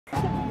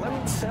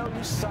tell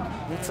you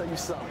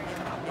something.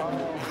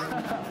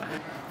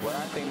 What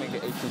I think make the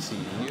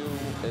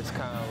HBCU is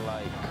kind of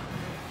like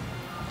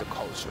the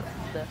culture.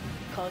 The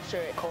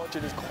culture.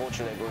 This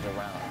culture that goes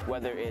around.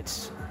 Whether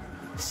it's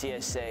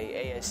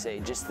CSA, ASA,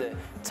 just the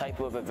type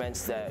of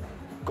events that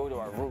go to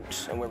our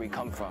roots and where we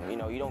come from. You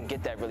know, you don't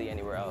get that really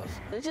anywhere else.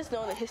 Just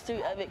knowing the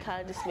history of it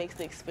kind of just makes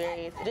the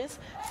experience. Just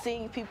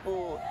seeing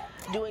people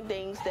doing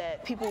things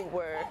that people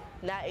were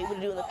not able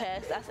to do in the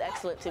past, that's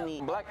excellent to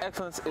me. Black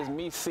excellence is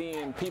me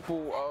seeing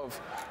people of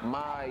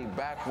my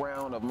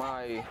background, of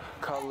my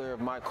color, of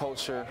my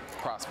culture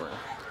prospering.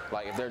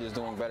 Like if they're just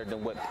doing better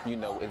than what, you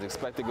know, is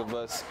expected of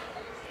us,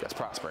 that's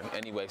prospering.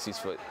 Anyway, sees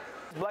foot.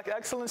 Black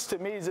excellence to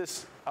me is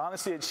just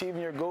honestly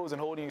achieving your goals and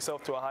holding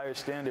yourself to a higher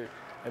standard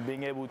and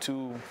being able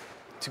to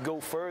go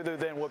further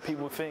than what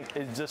people think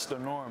is just the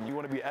norm. You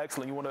want to be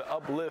excellent. You want to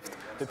uplift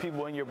the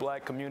people in your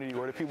black community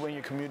or the people in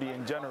your community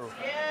in general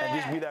and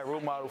just be that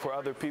role model for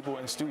other people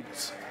and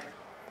students.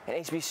 At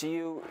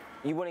HBCU,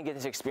 you wouldn't get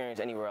this experience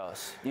anywhere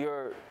else.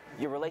 Your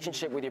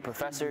relationship with your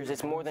professors,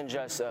 it's more than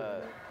just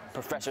a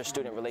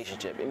professor-student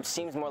relationship. It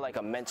seems more like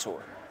a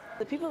mentor.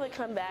 The people that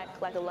come back,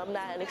 like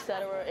alumni and et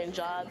cetera, and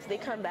jobs, they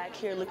come back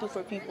here looking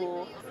for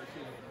people.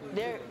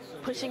 They're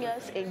pushing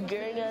us and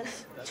gearing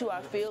us to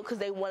our field because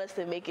they want us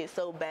to make it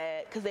so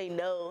bad because they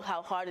know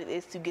how hard it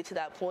is to get to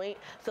that point.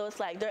 So it's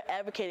like they're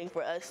advocating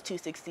for us to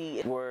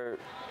succeed. We're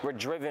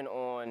driven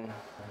on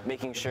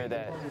making sure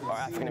that our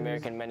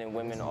African-American men and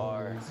women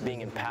are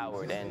being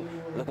empowered and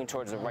looking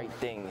towards the right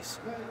things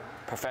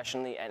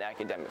professionally and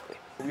academically.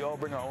 We all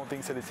bring our own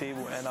things to the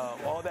table and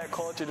all that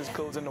culture just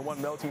goes into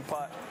one melting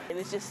pot. And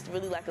it's just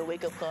really like a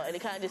wake-up call and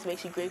it kind of just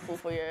makes you grateful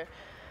for your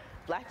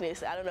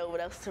blackness. I don't know what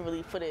else to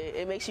really put it.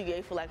 It makes you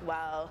grateful like,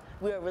 wow,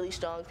 we are really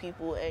strong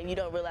people and you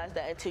don't realize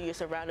that until you're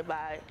surrounded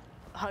by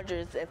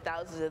hundreds and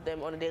thousands of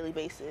them on a daily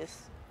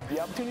basis. The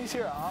opportunities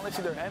here,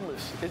 honestly, they're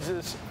endless. It's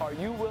just, are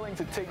you willing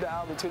to take the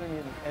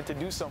opportunity and to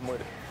do something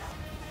with it?